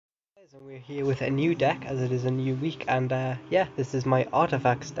And we're here with a new deck as it is a new week, and yeah, this is my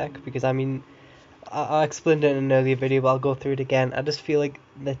artifacts deck because I mean, I explained it in an earlier video, but I'll go through it again. I just feel like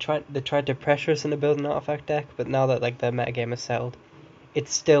they tried to pressure us into building an artifact deck, but now that like the metagame is settled,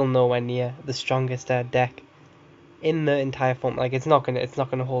 it's still nowhere near the strongest deck in the entire form. Like it's not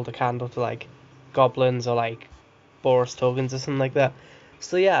gonna hold a candle to like goblins or like Boros tokens or something like that.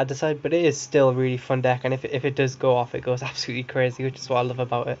 So yeah, I decided, but it is still a really fun deck, and if it does go off, it goes absolutely crazy, which is what I love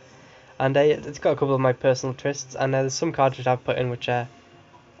about it. And it's got a couple of my personal twists, and there's some cards which I've put in which I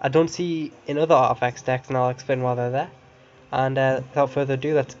don't see in other artifacts decks, and I'll explain why they're there. And without further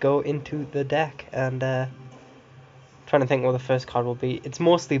ado, let's go into the deck. And trying to think what the first card will be. It's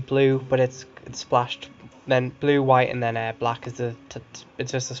mostly blue, but it's splashed. Then blue, white, and then black is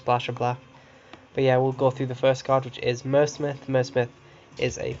it's just a splash of black. But yeah, we'll go through the first card, which is Mersmith. Mersmith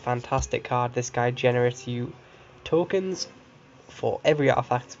is a fantastic card. This guy generates you tokens for every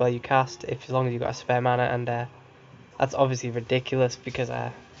artifact spell you cast, if as long as you've got a spare mana, and that's obviously ridiculous because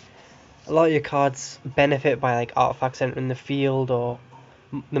a lot of your cards benefit by like artifacts entering the field or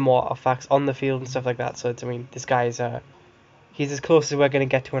the more artifacts on the field and stuff like that. So it's, I mean, this guy's he's as close as we're gonna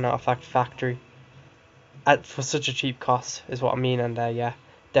get to an artifact factory for such a cheap cost, is what I mean. And yeah,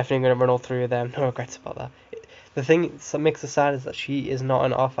 definitely gonna run all three of them. No regrets about that. The thing that makes us sad is that she is not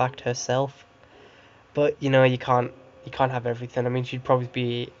an artifact herself, but you know you can't have everything. I mean, she'd probably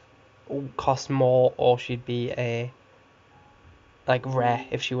be cost more, or she'd be a like rare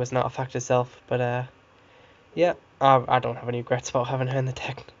if she was not a fact herself. But yeah, I don't have any regrets about having her in the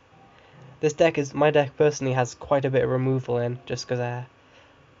deck. This deck is my deck personally has quite a bit of removal in, just because I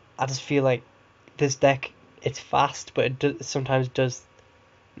just feel like this deck, it's fast, but it sometimes does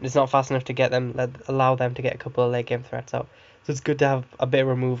it's not fast enough to get them allow them to get a couple of late game threats out. So it's good to have a bit of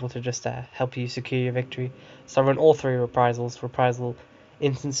removal to just help you secure your victory. So I run all three reprisals. Reprisal,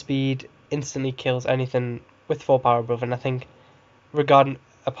 instant speed, instantly kills anything with 4 power above, and I think regarding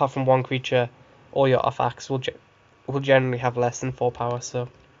apart from one creature, all your artifacts will generally have less than 4 power. So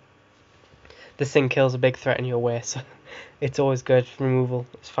this thing kills a big threat in your way. So it's always good. Removal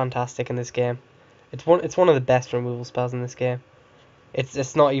is fantastic in this game. It's one of the best removal spells in this game.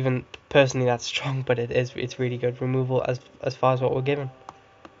 It's not even personally that strong, but it's really good removal as far as what we're given.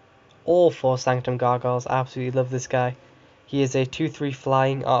 All 4 Sanctum Gargoyles. I absolutely love this guy. He is a 2/3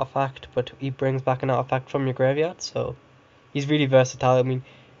 flying artifact, but he brings back an artifact from your graveyard, so he's really versatile. I mean,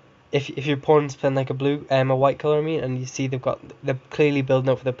 if your opponent's playing like a white color, I mean, and you see they're clearly building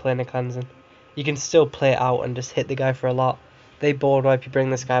up for the Planar Cleansing, you can still play it out and just hit the guy for a lot. They board wipe, you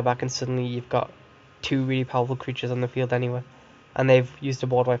bring this guy back, and suddenly you've got 2 really powerful creatures on the field anyway. And they've used a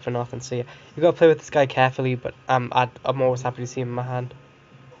board wipe for nothing. So yeah, you've got to play with this guy carefully, but I'm always happy to see him in my hand.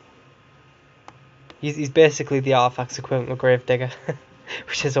 He's basically the artifacts equivalent of Gravedigger,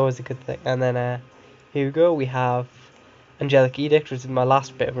 which is always a good thing. And then here we go. We have Angelic Edict, which is my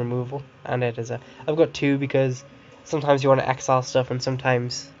last bit of removal, and it is I've got 2 because sometimes you want to exile stuff, and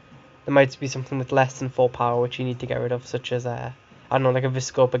sometimes there might be something with less than 4 power which you need to get rid of, such as I don't know, like a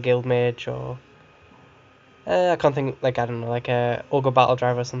Viscopa Guildmage, or I can't think, like, I don't know, like a Ogre Battle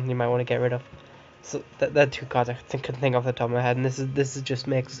Driver or something you might want to get rid of. So they're 2 cards I can think off the top of my head, and this is just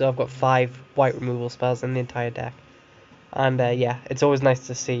makes so I've got 5 white removal spells in the entire deck. And yeah, it's always nice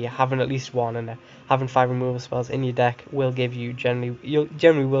to see having at least one, and having 5 removal spells in your deck will give you you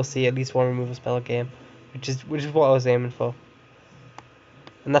generally will see at least 1 removal spell a game, which is what I was aiming for.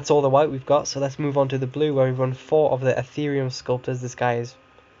 And that's all the white we've got. So let's move on to the blue, where we run 4 of the Ethereum Sculptors. This guy is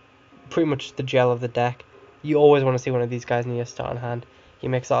pretty much the gel of the deck. You always want to see one of these guys in your starting hand. He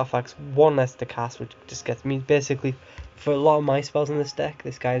makes artifacts 1 less to cast, which just gets me basically for a lot of my spells in this deck.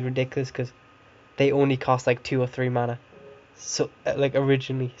 This guy is ridiculous because they only cost like 2 or 3 mana. So like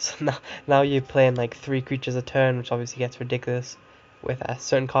originally, so now you're playing like 3 creatures a turn, which obviously gets ridiculous with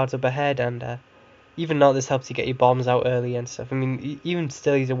certain cards up ahead. And even now this helps you get your bombs out early and stuff. I mean, even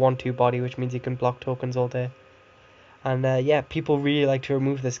still, he's a 1/2 body, which means you can block tokens all day. And yeah, people really like to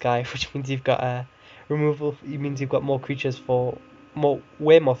remove this guy, which means you've got removal. It means you've got more creatures for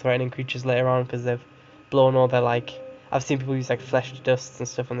way more threatening creatures later on, because they've blown all their like. I've seen people use like flesh to dusts and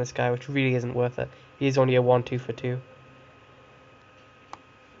stuff on this guy, which really isn't worth it. He's only a 1/2 for 2.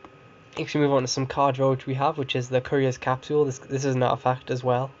 Next, we move on to some card draw which we have, which is the Courier's Capsule. This is an artifact as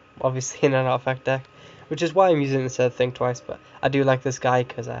well, obviously in an artifact deck, which is why I'm using it instead of Think Twice. But I do like this guy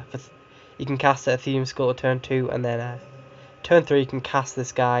because you can cast a Theme Skull turn 2, and then turn 3 you can cast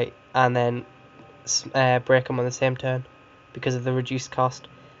this guy and then break him on the same turn because of the reduced cost.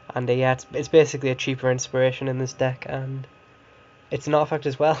 And yeah, it's basically a cheaper inspiration in this deck, and it's an artifact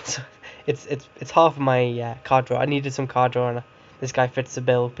as well. So it's half of my card draw. I needed some card draw, and this guy fits the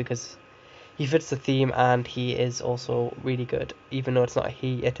bill because he fits the theme and he is also really good. Even though it's not a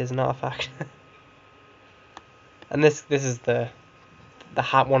he, it is an artifact. And this is the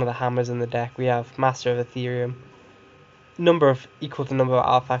one of the hammers in the deck. We have Master of Ethereum, number of equal to number of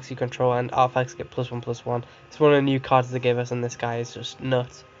artifacts you control, and artifacts get +1/+1. It's one of the new cards they give us, and this guy is just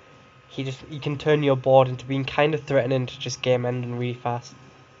nuts. He can turn your board into being kind of threatening to just game ending really fast.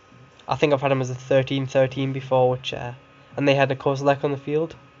 I think I've had him as a 13/13 before, which and they had a Kozilek on the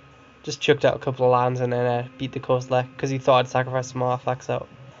field. Just chucked out a couple of lands and then beat the Kozilek because he thought I'd sacrifice some artifacts out,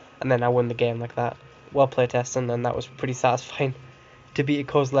 and then I won the game like that. Well play testing, and that was pretty satisfying to beat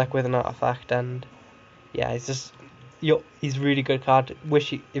a Kozilek with an artifact. And yeah, he's a really good card.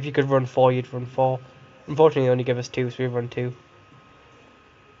 If you could run 4, you'd run 4. Unfortunately, they only give us 2, so we run 2.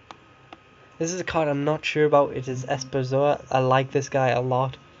 This is a card I'm not sure about. It is Esperzoa. I like this guy a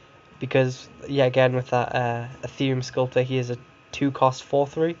lot because, yeah, again with that Ethereum Sculptor, he is a 2-cost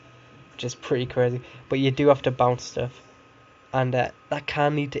 4/3, which is pretty crazy. But you do have to bounce stuff, and that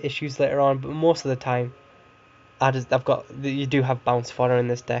can lead to issues later on. But most of the time, you do have bounce fodder in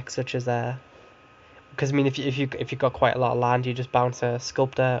this deck, such as because I mean, if you got quite a lot of land, you just bounce a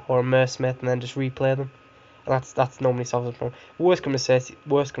Sculptor or a Mersmith and then just replay them. And that's normally solves the problem. Worst come to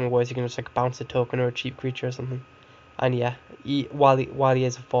worst, you can just like bounce a token or a cheap creature or something. And yeah, while he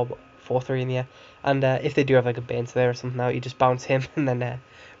is a 4/3 in the air, and if they do have like a Baneslayer or something out, you just bounce him and then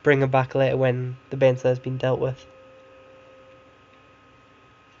bring him back later when the Baneslayer's been dealt with.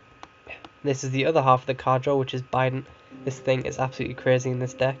 This is the other half of the card draw, which is Biden. This thing is absolutely crazy in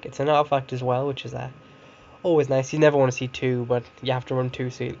this deck. It's an artifact as well, which is always nice. You never want to see 2, but you have to run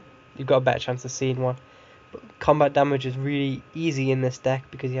 2, so you've got a better chance of seeing one. But combat damage is really easy in this deck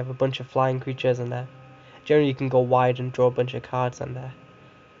because you have a bunch of flying creatures, and generally you can go wide and draw a bunch of cards. And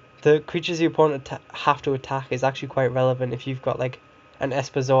the creatures your opponent have to attack is actually quite relevant. If you've got like an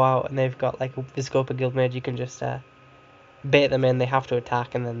Esperzo out and they've got like a Viscopa Guildmage, you can just bait them in. They have to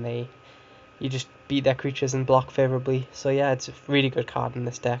attack, and then you just beat their creatures and block favorably. So yeah, it's a really good card in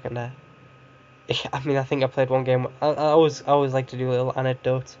this deck. And I mean, I think I played one game. I always like to do little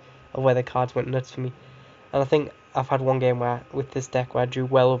anecdotes of where the cards went nuts for me. And I think I've had one game with this deck where I drew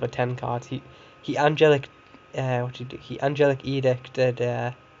well over 10 cards. He angelic edicted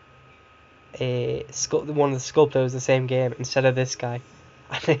one of the sculptors the same game instead of this guy,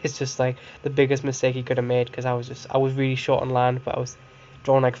 and it's just like the biggest mistake he could have made because I was really short on land, but I was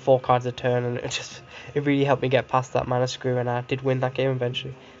drawing like 4 cards a turn, and it really helped me get past that mana screw, and I did win that game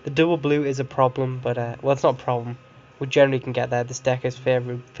eventually. The double blue is a problem, but well, it's not a problem. We generally can get there. This deck is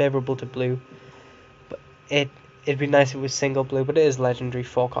favorable to blue. It'd be nice if it was single blue, but it is legendary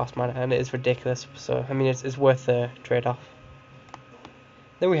 4-cost mana, and it is ridiculous. So I mean, it's worth the trade-off.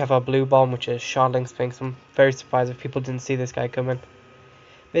 Then we have our blue bomb, which is Shardling Sphinx. I'm very surprised if people didn't see this guy coming.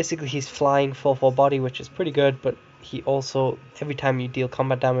 Basically, he's flying 4/4 body, which is pretty good, but he also, every time you deal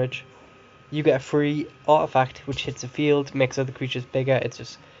combat damage, you get a free artifact which hits the field, makes other creatures bigger.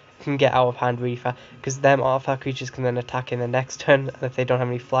 It can get out of hand really fast because them artifact creatures can then attack in the next turn, and if they don't have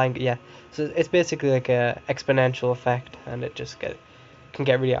any flying, yeah. So it's basically like a exponential effect, and it just can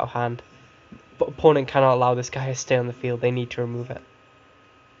get really out of hand. But opponent cannot allow this guy to stay on the field. They need to remove it.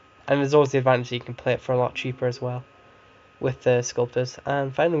 And there's always the advantage that you can play it for a lot cheaper as well with the sculptors.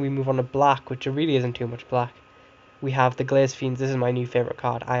 And finally we move on to black, which really isn't too much black. We have the Glazed Fiends. This is my new favourite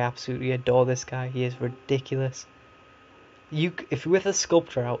card. I absolutely adore this guy. He is ridiculous. If you're with a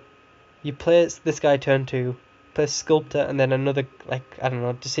sculptor out, you play this guy turn 2, play a sculptor, and then another, like, I don't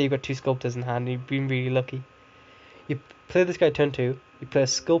know, just say you've got 2 sculptors in hand, you've been really lucky. You play this guy turn 2, you play a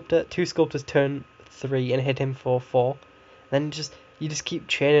sculptor, 2 sculptors turn 3, and hit him for 4. Then you just keep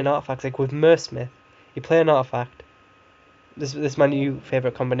chaining artifacts. Like with Mersmith, you play an artifact. This is my new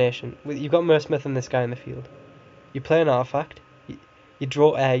favourite combination. You've got Mersmith and this guy in the field. You play an artifact. You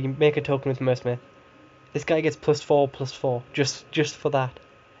draw. You make a token with Mersmith. This guy gets +4/+4 just for that.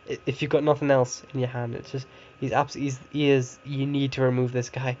 If you've got nothing else in your hand, it's just you need to remove this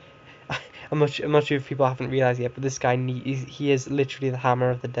guy. I'm not sure if people haven't realised yet, but this guy he is literally the hammer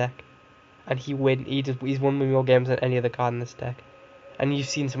of the deck, and he's won me more games than any other card in this deck. And you've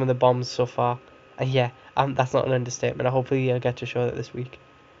seen some of the bombs so far, and yeah, that's not an understatement. Hopefully I'll get to show that this week.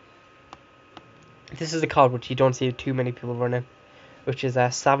 This is a card which you don't see too many people running, which is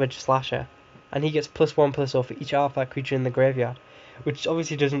a Savage Slasher, and he gets +1/+0 for each artifact creature in the graveyard, which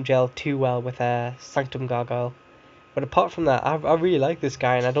obviously doesn't gel too well with Sanctum Gargoyle. But apart from that, I really like this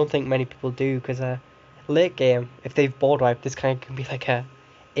guy, and I don't think many people do, because late game, if they've board wiped, this guy can be like a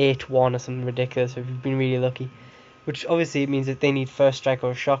 8/1 or something ridiculous if you've been really lucky. Which obviously means that they need first strike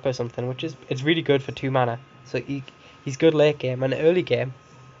or a shock or something, which it's really good for 2 mana. So He's good late game, and early game,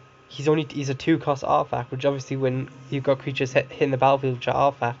 he's a 2-cost artifact, which obviously when you've got creatures hitting the battlefield which are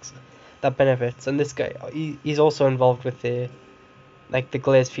artifacts, that benefits. And this guy, he's also involved with the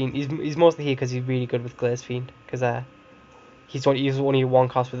Glaze Fiend. He's mostly here because he's really good with Glaze Fiend, because he's only 1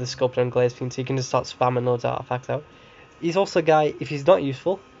 cost with the Sculptor and Glaze Fiend, so you can just start spamming loads of artifacts out. He's also a guy, if he's not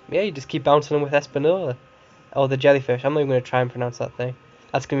useful, yeah, you just keep bouncing him with Espinola. Or the Jellyfish. I'm not even going to try and pronounce that thing.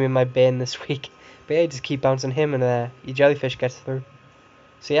 That's going to be my bane this week. But yeah, you just keep bouncing him and your Jellyfish gets through.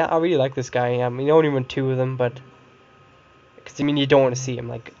 So yeah, I really like this guy. I mean, you only run 2 of them, but... Because, I mean, you don't want to see him,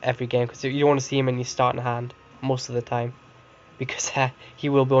 like, every game. Because you don't want to see him in your starting hand most of the time. Because he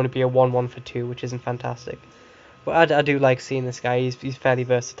will only be a 1-1 for 2, which isn't fantastic. But I do like seeing this guy. He's fairly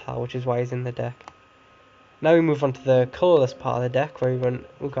versatile, which is why he's in the deck. Now we move on to the colourless part of the deck, where we run...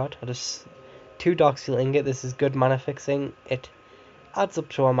 Oh god, I just... 2 Darksteel Ingot. This is good mana fixing. It adds up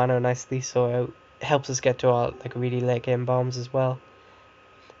to our mana nicely, so it helps us get to our really late game bombs as well.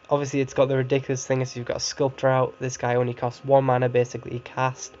 Obviously, it's got the ridiculous thing is you've got a Sculptor out. This guy only costs 1 mana basically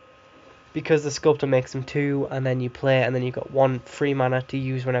cast, because the Sculptor makes him 2, and then you play, and then you've got 1 free mana to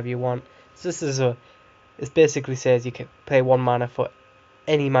use whenever you want. So it basically says you can play 1 mana for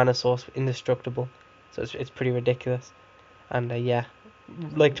any mana source indestructible. So it's pretty ridiculous, and yeah.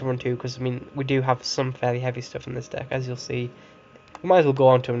 Like to run 2 because I mean we do have some fairly heavy stuff in this deck, as you'll see. We might as well go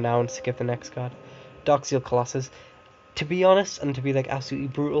on to him now and skip the next card. Darksteel Colossus. To be honest, and to be absolutely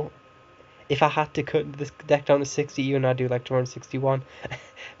brutal, if I had to cut this deck down to 60, even I do like to run 61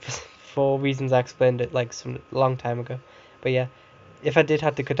 for reasons I explained it some long time ago. But yeah, if I did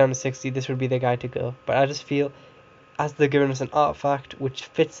have to cut down to 60, this would be the guy to go. But I just feel as they're giving us an artifact which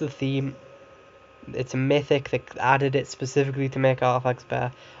fits the theme. It's a mythic that added it specifically to make artifacts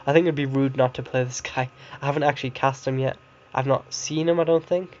better. I think it'd be rude not to play this guy. I haven't actually cast him yet. I've not seen him, I don't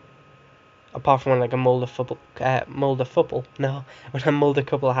think. Apart from when I mulled a football. No, when I mulled a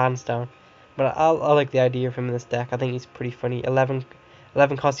couple of hands down. But I like the idea of him in this deck. I think he's pretty funny. 11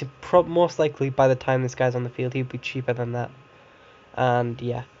 cost. Most likely by the time this guy's on the field, he'd be cheaper than that. And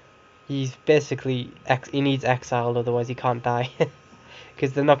yeah, he's basically he needs exiled, otherwise he can't die.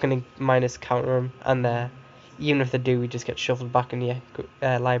 Because they're not going to minus counter him, and even if they do, we just get shuffled back in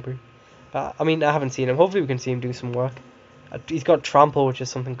the library. But I mean, I haven't seen him. Hopefully, we can see him do some work. He's got Trample, which is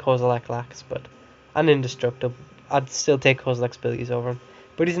something Kozilek lacks, and Indestructible. I'd still take Kozilek's abilities over him.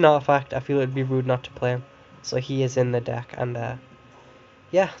 But he's an artifact. I feel it'd be rude not to play him. So he is in the deck, and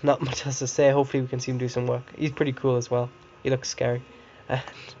yeah, not much else to say. Hopefully, we can see him do some work. He's pretty cool as well. He looks scary.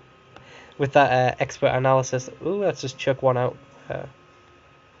 With that expert analysis, ooh, let's just chuck one out.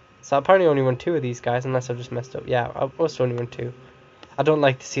 So I apparently only run 2 of these guys, unless I've just messed up. Yeah, I must only run 2. I don't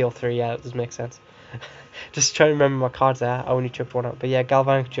like the CL3, yeah, it does make sense. Just trying to remember my cards there, I only chucked 1 out. But yeah,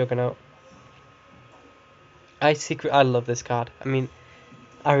 Galvanic Juggernaut. I love this card. I mean,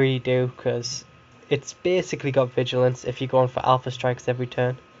 I really do, because it's basically got Vigilance if you're going for Alpha Strikes every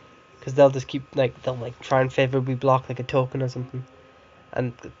turn. Because they'll just keep, they'll try and favorably block a token or something.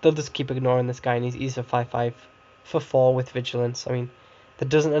 And they'll just keep ignoring this guy, and he's a 5/5 for 4 with Vigilance. I mean, that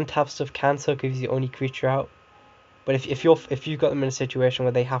doesn't untap stuff can, so it gives you only creature out. But if you've got them in a situation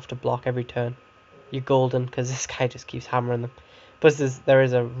where they have to block every turn, you're golden, because this guy just keeps hammering them. Plus there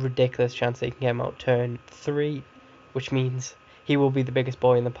is a ridiculous chance that you can get him out turn 3, which means he will be the biggest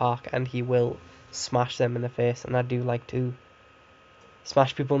boy in the park, and he will smash them in the face. And I do like to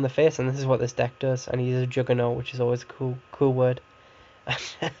smash people in the face, and this is what this deck does. And he's a Juggernaut, which is always a cool word.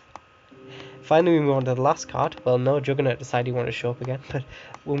 Finally, we move on to the last card. Well, no, Juggernaut decided he wanted to show up again, but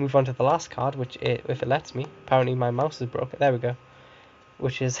we'll move on to the last card, which, if it lets me, apparently my mouse is broken. There we go.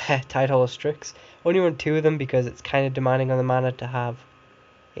 Which is Tidehole Strix. Only run 2 of them because it's kind of demanding on the mana to have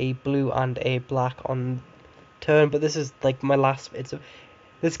a blue and a black on turn. But this is my last.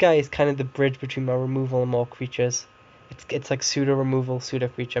 This guy is kind of the bridge between my removal and more creatures. It's like pseudo removal, pseudo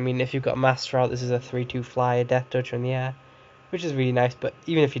creature. I mean, if you've got Master out, this is a 3/2 flyer, Death Toucher in the air, which is really nice. But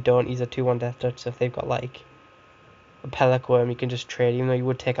even if you don't, he's a 2/1 Death Touch. So if they've got a Pellic Worm, you can just trade, even though you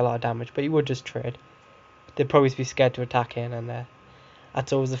would take a lot of damage. But you would just trade. They'd probably be scared to attack in, and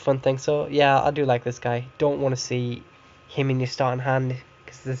that's always a fun thing. So yeah, I do like this guy. Don't want to see him in your starting hand,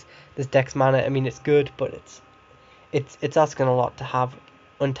 because this deck's mana, I mean, it's good, but it's asking a lot to have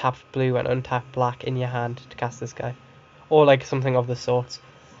untapped blue and untapped black in your hand to cast this guy, or something of the sorts.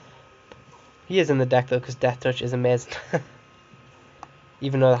 He is in the deck though, because Death Touch is amazing.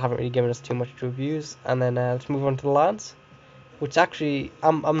 Even though they haven't really given us too much to abuse. And then let's move on to the lands, which actually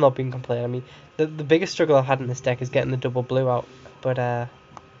I'm not being complaining. I mean, the biggest struggle I've had in this deck is getting the double blue out, but I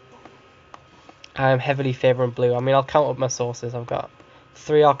am heavily favouring blue. I mean, I'll count up my sources. I've got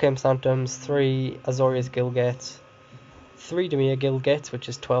 3 Arcane Phantoms, 3 Azorius Guildgates, 3 Dimir Guild Gates, which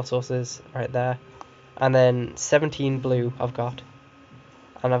is 12 sources right there. And then 17 blue I've got.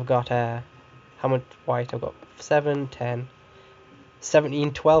 And I've got, how much white? I've got 7, 10,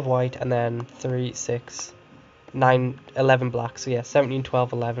 17, 12 white, and then 3, 6, 9, 11 black. So yeah, 17,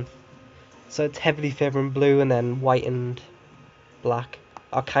 12, 11. So it's heavily favouring blue, and then white and black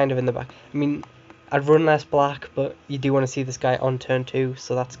are kind of in the back. I mean, I'd run less black, but you do want to see this guy on turn 2,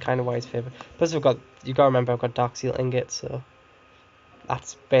 so that's kind of why he's favoured. Plus, you gotta remember, I've got Dark Seal Ingot, so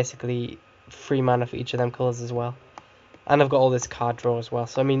that's basically 3 mana for each of them colours as well. And I've got all this card draw as well,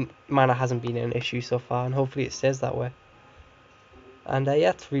 so I mean, mana hasn't been an issue so far, and hopefully it stays that way. And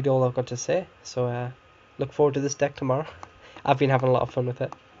yeah, that's really all I've got to say, so look forward to this deck tomorrow. I've been having a lot of fun with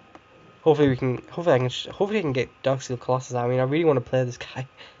it. Hopefully I can get Darksteel Colossus out. I mean, I really want to play this guy.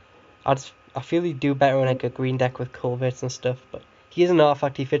 I feel he'd do better in like a green deck with culverts and stuff, but he is an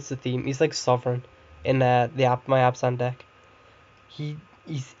artifact. He fits the theme. He's like Sovereign in my Abzan deck. He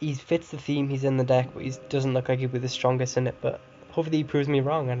fits the theme. He's in the deck, but he doesn't look like he'll be the strongest in it. But hopefully he proves me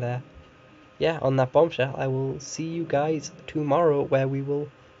wrong. And yeah, on that bombshell, I will see you guys tomorrow, where we will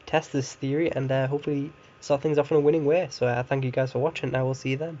test this theory and hopefully start things off in a winning way. So thank you guys for watching, and I will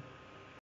see you then.